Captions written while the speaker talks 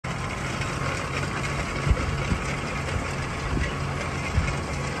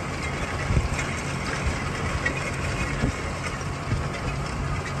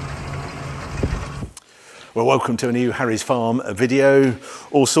Well, welcome to a new Harry's Farm video.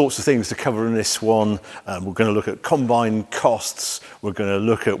 All sorts of things to cover in this one. We're going to look at combine costs. We're going to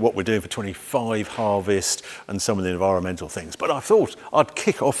look at what we're doing for 25 harvest and some of the environmental things. But I thought I'd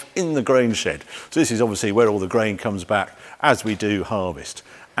kick off in the grain shed. So this is obviously where all the grain comes back as we do harvest.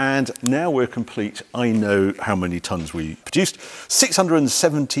 And now we're complete. I know how many tonnes we produced.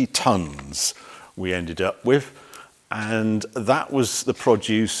 670 tonnes we ended up with. And that was the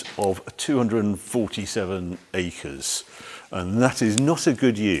produce of 247 acres. And that is not a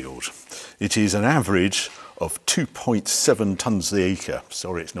good yield. It is an average of 2.7 tonnes the acre.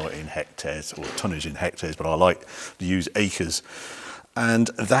 Sorry, it's not in hectares or tonnage in hectares, but I like to use acres. And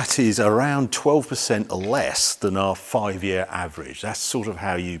that is around 12% less than our 5-year average. That's sort of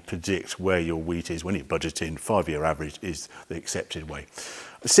how you predict where your wheat is when you're budgeting. 5-year average is the accepted way.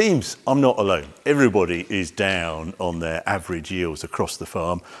 It seems I'm not alone. Everybody is down on their average yields across the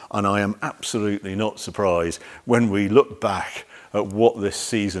farm, and I am absolutely not surprised when we look back at what this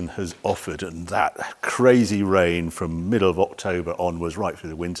season has offered, and that crazy rain from middle of October onwards right through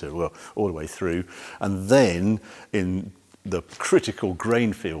the winter, well, all the way through, and then in the critical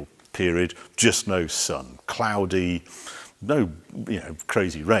grain field period, just no sun, cloudy, no,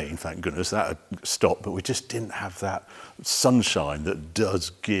 crazy rain, thank goodness, that had stopped, but we just didn't have that sunshine that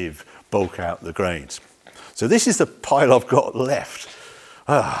does give bulk out the grains. So this is the pile I've got left.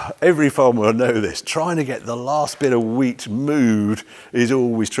 Every farmer will know this. Trying to get the last bit of wheat moved is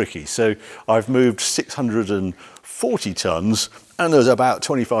always tricky. So I've moved 640 tonnes and there's about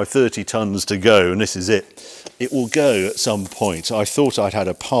 25-30 tonnes to go, and this is it. It will go at some point. I thought I'd had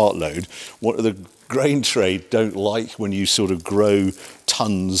a part load. What the grain trade don't like when you sort of grow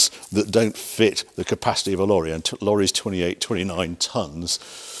tonnes that don't fit the capacity of a lorry, and lorry's 28, 29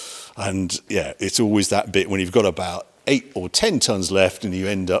 tonnes. And yeah, it's always that bit when you've got about 8 or 10 tonnes left and you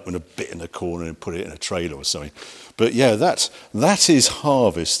end up in a bit in a corner and put it in a trailer or something. But yeah, that is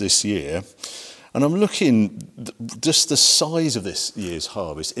harvest this year. And I'm looking, just the size of this year's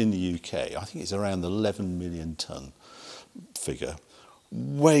harvest in the UK, I think it's around the 11 million tonne figure.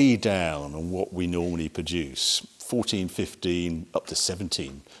 Way down on what we normally produce, 14, 15, up to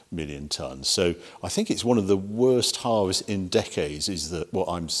 17 million tonnes. So I think it's one of the worst harvests in decades is that what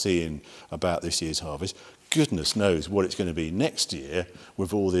I'm seeing about this year's harvest. Goodness knows what it's going to be next year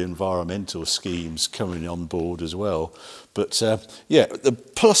with all the environmental schemes coming on board as well. But yeah, the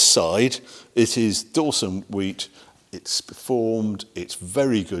plus side, it is Dawson wheat. It's performed, it's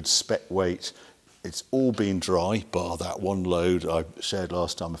very good spec weight. It's all been dry, bar that one load I shared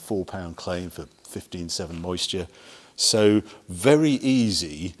last time, a £4 claim for 15.7 moisture. So very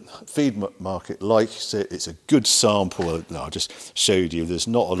easy. Feed market likes it. It's a good sample. I just showed you there's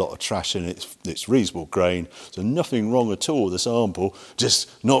not a lot of trash in it. It's reasonable grain. So nothing wrong at all with the sample, just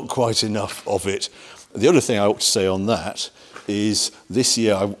not quite enough of it. The other thing I ought to say on that is this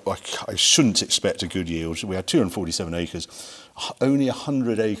year I shouldn't expect a good yield. We had 247 acres. Only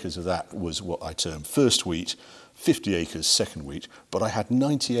 100 acres of that was what I term first wheat, 50 acres second wheat, but I had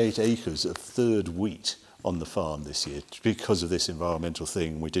 98 acres of third wheat on the farm this year. Because of this environmental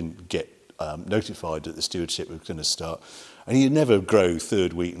thing, we didn't get notified that the stewardship was going to start. And you never grow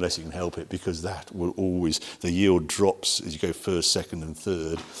third wheat unless you can help it, because that will always, the yield drops as you go first, second and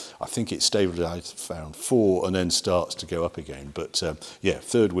third. I think it stabilised around 4 and then starts to go up again. But yeah,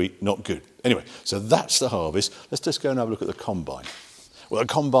 third wheat, not good. Anyway, so that's the harvest. Let's just go and have a look at the combine. Well, the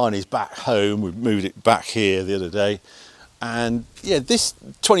combine is back home. We've moved it back here the other day. And yeah, this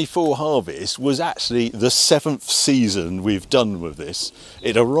 24 harvest was actually the 7th season we've done with this.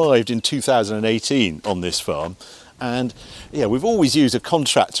 It arrived in 2018 on this farm. And yeah, we've always used a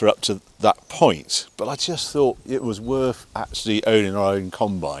contractor up to that point, but I just thought it was worth actually owning our own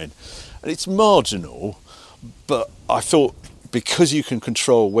combine. And it's marginal, but I thought because you can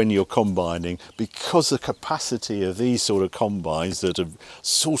control when you're combining, because the capacity of these sort of combines that are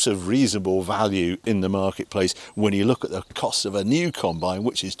sort of reasonable value in the marketplace, when you look at the cost of a new combine,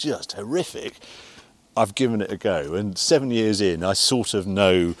 which is just horrific, I've given it a go. And 7 years in, I sort of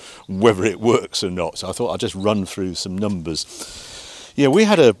know whether it works or not. So I thought I'd just run through some numbers. Yeah, we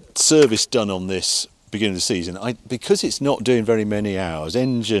had a service done on this beginning of the season. Because it's not doing very many hours,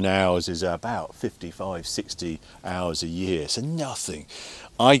 engine hours is about 55, 60 hours a year, so nothing.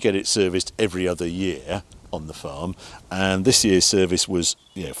 I get it serviced every other year on the farm, and this year's service was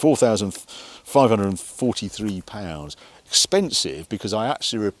 £4,543. Expensive because I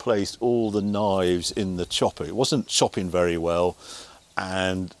actually replaced all the knives in the chopper. It wasn't chopping very well,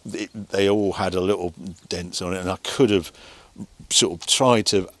 and they all had a little dents on it, and I could have sort of tried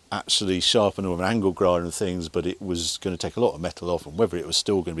to actually sharpen them with an angle grinder and things, but it was going to take a lot of metal off, and whether it was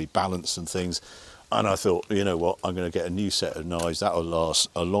still going to be balanced and things, And I thought, you know what, I'm going to get a new set of knives, that'll last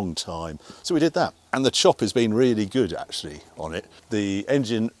a long time. So we did that. And the chop has been really good actually on it. The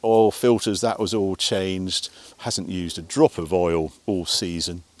engine oil filters, that was all changed. Hasn't used a drop of oil all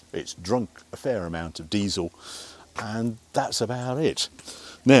season. It's drunk a fair amount of diesel. And that's about it.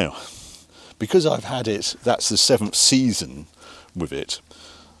 Now, because I've had it, that's the 7th season with it,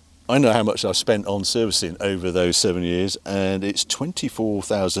 I know how much I've spent on servicing over those 7 years, and it's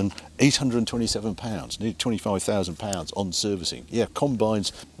 £24,827, nearly £25,000 on servicing. Yeah,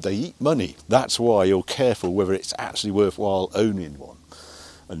 combines, they eat money. That's why you're careful whether it's actually worthwhile owning one,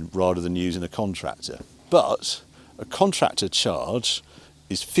 and rather than using a contractor. But a contractor charge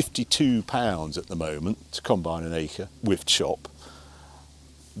is £52 at the moment to combine an acre with chop.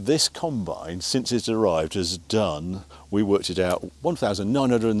 This combine, since it's arrived, has done, we worked it out,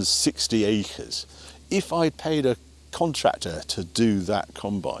 1,960 acres. If I'd paid a contractor to do that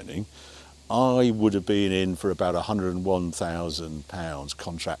combining, I would have been in for about £101,000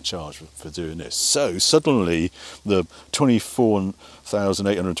 contract charge for doing this. So suddenly the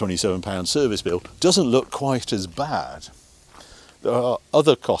 £24,827 service bill doesn't look quite as bad. There are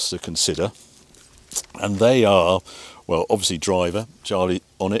other costs to consider, and they are, well, obviously driver, Charlie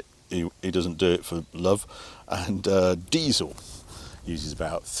on it, he doesn't do it for love, and diesel, uses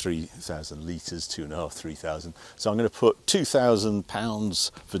about 3,000 litres, 2,500, 3,000. So I'm going to put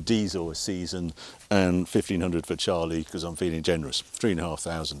 £2,000 for diesel a season and £1,500 for Charlie because I'm feeling generous,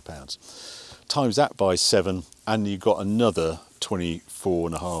 £3,500. Times that by 7 and you've got another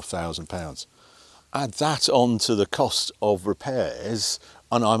 £24,500. Add that on to the cost of repairs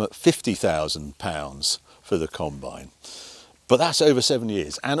and I'm at £50,000 for the combine. But that's over 7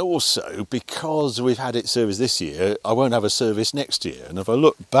 years. And also because we've had it serviced this year, I won't have a service next year. And if I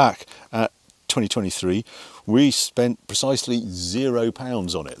look back at 2023, we spent precisely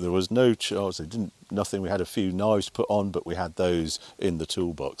 £0 on it. There was no charge, nothing. We had a few knives to put on, but we had those in the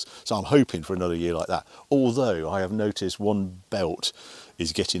toolbox. So I'm hoping for another year like that. Although I have noticed one belt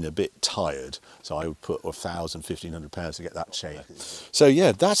is getting a bit tired, so I would put £1,000, £1,500 to get that changed. So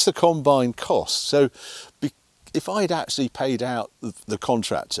yeah, that's the combine cost. So if I'd actually paid out the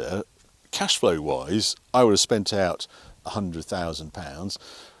contractor, cash flow wise, I would have spent out £100,000.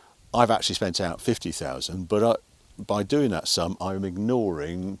 I've actually spent out £50,000, but by doing that sum, I'm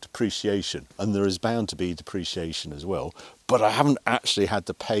ignoring depreciation, and there is bound to be depreciation as well, but I haven't actually had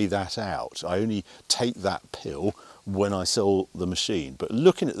to pay that out. I only take that pill when I sell the machine. But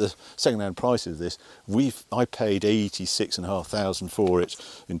looking at the second-hand price of this, I paid £86,500 for it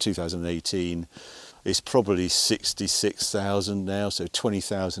in 2018. It's probably 66,000 now, so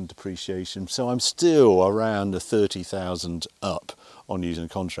 20,000 depreciation. So I'm still around the 30,000 up on using a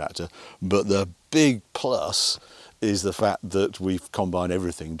contractor. But the big plus is the fact that we've combined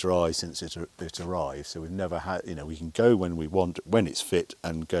everything dry since it arrived. So we've never had, we can go when we want, when it's fit,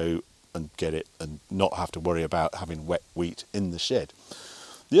 and go and get it and not have to worry about having wet wheat in the shed.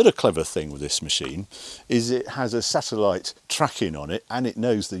 The other clever thing with this machine is it has a satellite tracking on it and it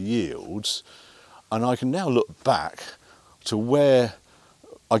knows the yields. And I can now look back to where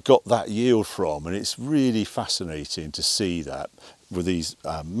I got that yield from, and it's really fascinating to see that with these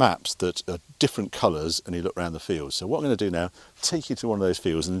maps that are different colours, and you look around the fields. So what I'm going to do now, take you to one of those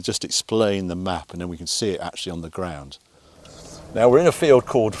fields and just explain the map, and then we can see it actually on the ground. Now we're in a field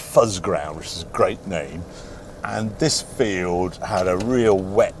called Fuzz Ground, which is a great name, and this field had a real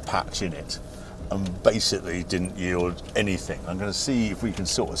wet patch in it and basically didn't yield anything. I'm going to see if we can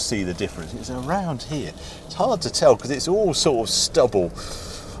sort of see the difference. It's around here. It's hard to tell because it's all sort of stubble,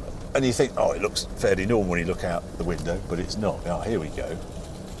 and you think, oh, it looks fairly normal when you look out the window, but it's not. Oh, here we go.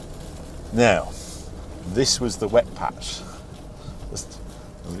 Now, this was the wet patch.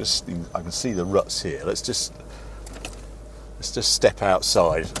 I can see the ruts here. Let's just step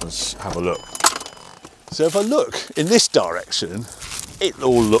outside and have a look. So if I look in this direction, it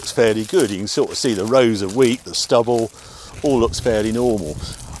all looks fairly good. You can sort of see the rows of wheat, the stubble, all looks fairly normal.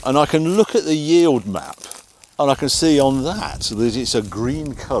 And I can look at the yield map and I can see on that that it's a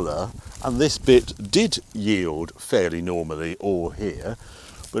green colour, and this bit did yield fairly normally all here.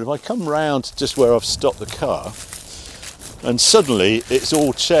 But if I come round to just where I've stopped the car, and suddenly it's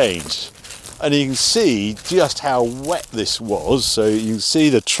all changed. And you can see just how wet this was. So you can see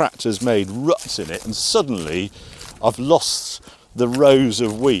the tractor's made ruts in it, and suddenly I've lost the rows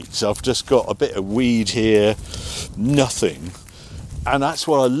of wheat. So I've just got a bit of weed here, nothing. And that's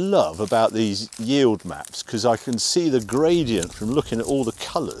what I love about these yield maps, because I can see the gradient from looking at all the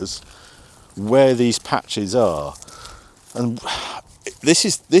colours where these patches are. And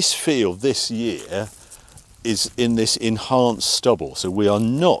this field this year is in this enhanced stubble, so we are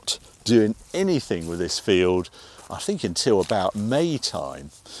not doing anything with this field, I think, until about May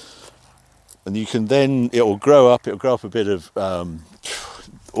time. And you can then, it'll grow up a bit of,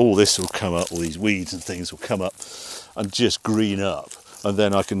 all this will come up, all these weeds and things will come up and just green up. And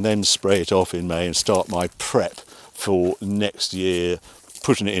then I can then spray it off in May and start my prep for next year,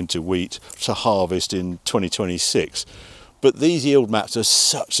 putting it into wheat to harvest in 2026. But these yield maps are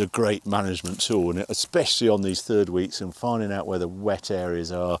such a great management tool, and especially on these third wheats and finding out where the wet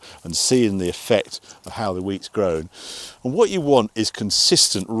areas are and seeing the effect of how the wheat's grown. And what you want is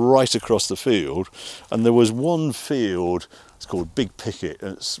consistent right across the field. And there was one field, it's called Big Picket,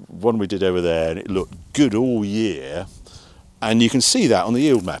 and it's one we did over there, and it looked good all year. And you can see that on the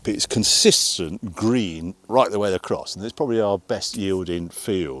yield map. It's consistent green right the way across, and it's probably our best yielding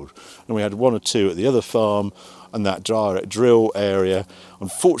field. And we had one or two at the other farm and that direct drill area.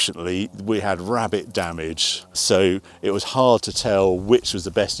 Unfortunately, we had rabbit damage, so it was hard to tell which was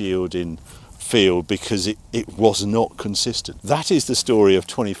the best yielding field because it was not consistent. That is the story of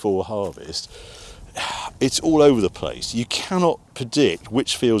 24 harvest. It's all over the place. You cannot predict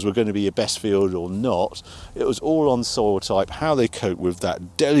which fields were going to be your best field or not. It was all on soil type, how they cope with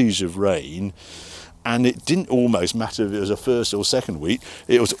that deluge of rain. And it didn't almost matter if it was a first or second wheat.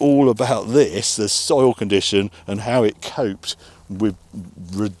 It was all about this, the soil condition and how it coped with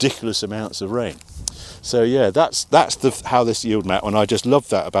ridiculous amounts of rain. So yeah, that's how this yield map, and I just love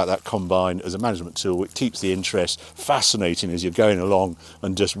that about that combine as a management tool. It keeps the interest fascinating as you're going along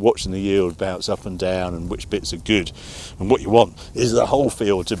and just watching the yield bounce up and down and which bits are good. And what you want is the whole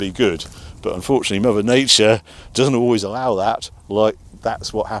field to be good. But unfortunately, Mother Nature doesn't always allow that, like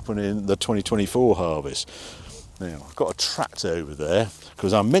that's what happened in the 2024 harvest. Now, I've got a tractor over there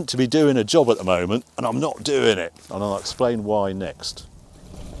because I'm meant to be doing a job at the moment and I'm not doing it. And I'll explain why next.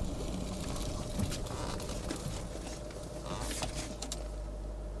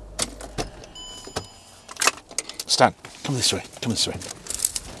 Stan, come this way, come this way.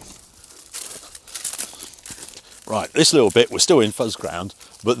 Right, this little bit, we're still in fuzz ground,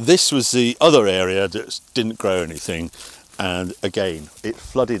 but this was the other area that didn't grow anything. And again, it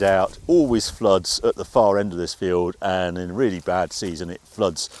flooded out, always floods at the far end of this field, and in a really bad season it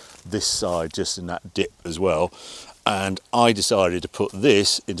floods this side just in that dip as well. And I decided to put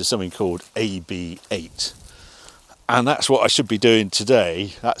this into something called AB8. And that's what I should be doing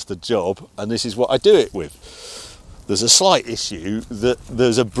today, that's the job, and this is what I do it with. There's a slight issue that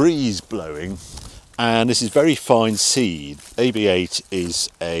there's a breeze blowing, and this is very fine seed. AB8 is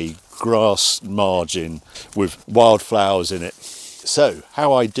a grass margin with wildflowers in it. So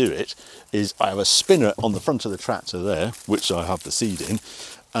how I do it is I have a spinner on the front of the tractor there, which I have the seed in,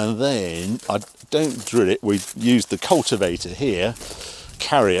 and then I don't drill it. We use the cultivator here,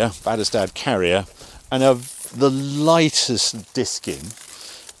 carrier, Badestad carrier, and have the lightest disking.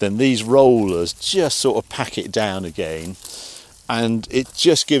 Then these rollers just sort of pack it down again, and it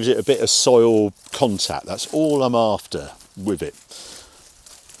just gives it a bit of soil contact. That's all I'm after with it.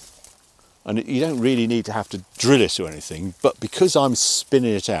 And you don't really need to have to drill it or anything, but because I'm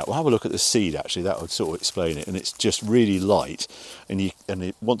spinning it out, we'll have a look at the seed actually, that would sort of explain it. And it's just really light, and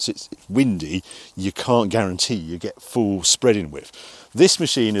once it's windy, you can't guarantee you get full spreading width. This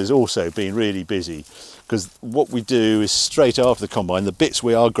machine has also been really busy, because what we do is straight after the combine, the bits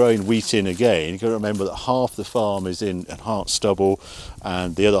we are growing wheat in again, you've got to remember that half the farm is in enhanced stubble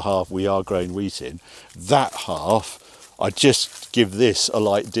and the other half we are growing wheat in. That half, I just give this a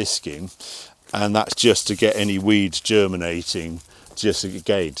light disking, and that's just to get any weeds germinating, just to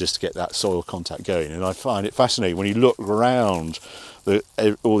get that soil contact going. And I find it fascinating when you look around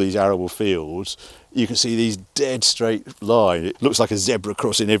all these arable fields, you can see these dead straight line. It looks like a zebra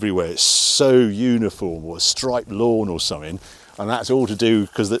crossing everywhere. It's so uniform, or a striped lawn or something. And that's all to do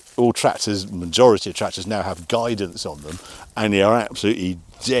because all tractors, majority of tractors now have guidance on them, and they are absolutely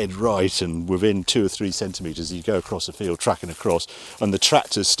dead right, and within 2 or 3 centimetres you go across the field tracking across, and the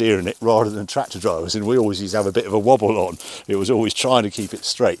tractor's steering it rather than tractor drivers, and we always used to have a bit of a wobble on. It was always trying to keep it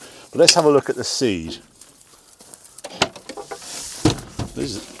straight. But let's have a look at the seed.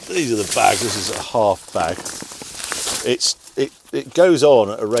 These are the bags. This is a half bag. It goes on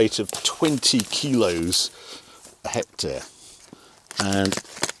at a rate of 20 kilos a hectare, and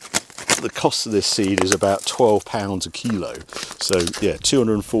the cost of this seed is about £12 a kilo. So yeah,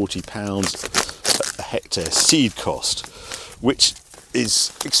 £240 a hectare seed cost, which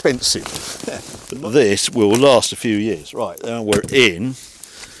is expensive. This will last a few years. Right, now we're in.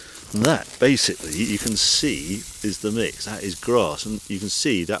 And that basically, you can see, is the mix. That is grass, and you can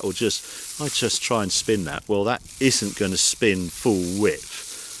see that will just, I just try and spin that. Well, that isn't going to spin full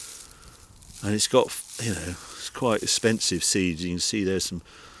width, and it's got, it's quite expensive seeds. You can see there's some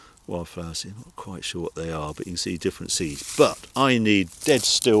wildflowers here. Not quite sure what they are, but you can see different seeds. But I need dead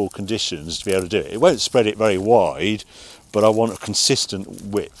still conditions to be able to do it. It won't spread it very wide, but I want a consistent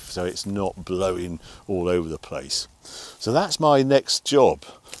width so it's not blowing all over the place. So that's my next job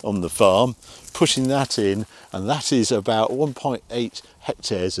on the farm, pushing that in, and that is about 1.8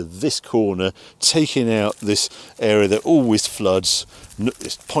 hectares of this corner, taking out this area that always floods.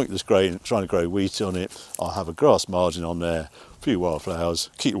 It's pointless trying to grow wheat on it. I'll have a grass margin on there, a few wildflowers,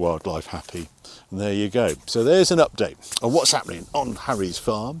 keep the wildlife happy, and there you go. So there's an update on what's happening on Harry's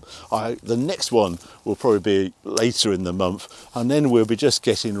farm. The next one will probably be later in the month, and then we'll be just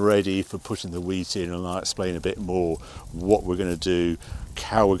getting ready for putting the wheat in, and I'll explain a bit more what we're going to do,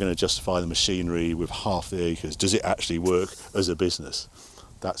 how we're going to justify the machinery with half the acres. Does it actually work as a business?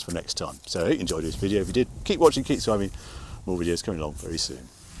 That's for next time. So I hope you enjoyed this video. If you did, keep watching, keep swimming. More videos coming along very soon.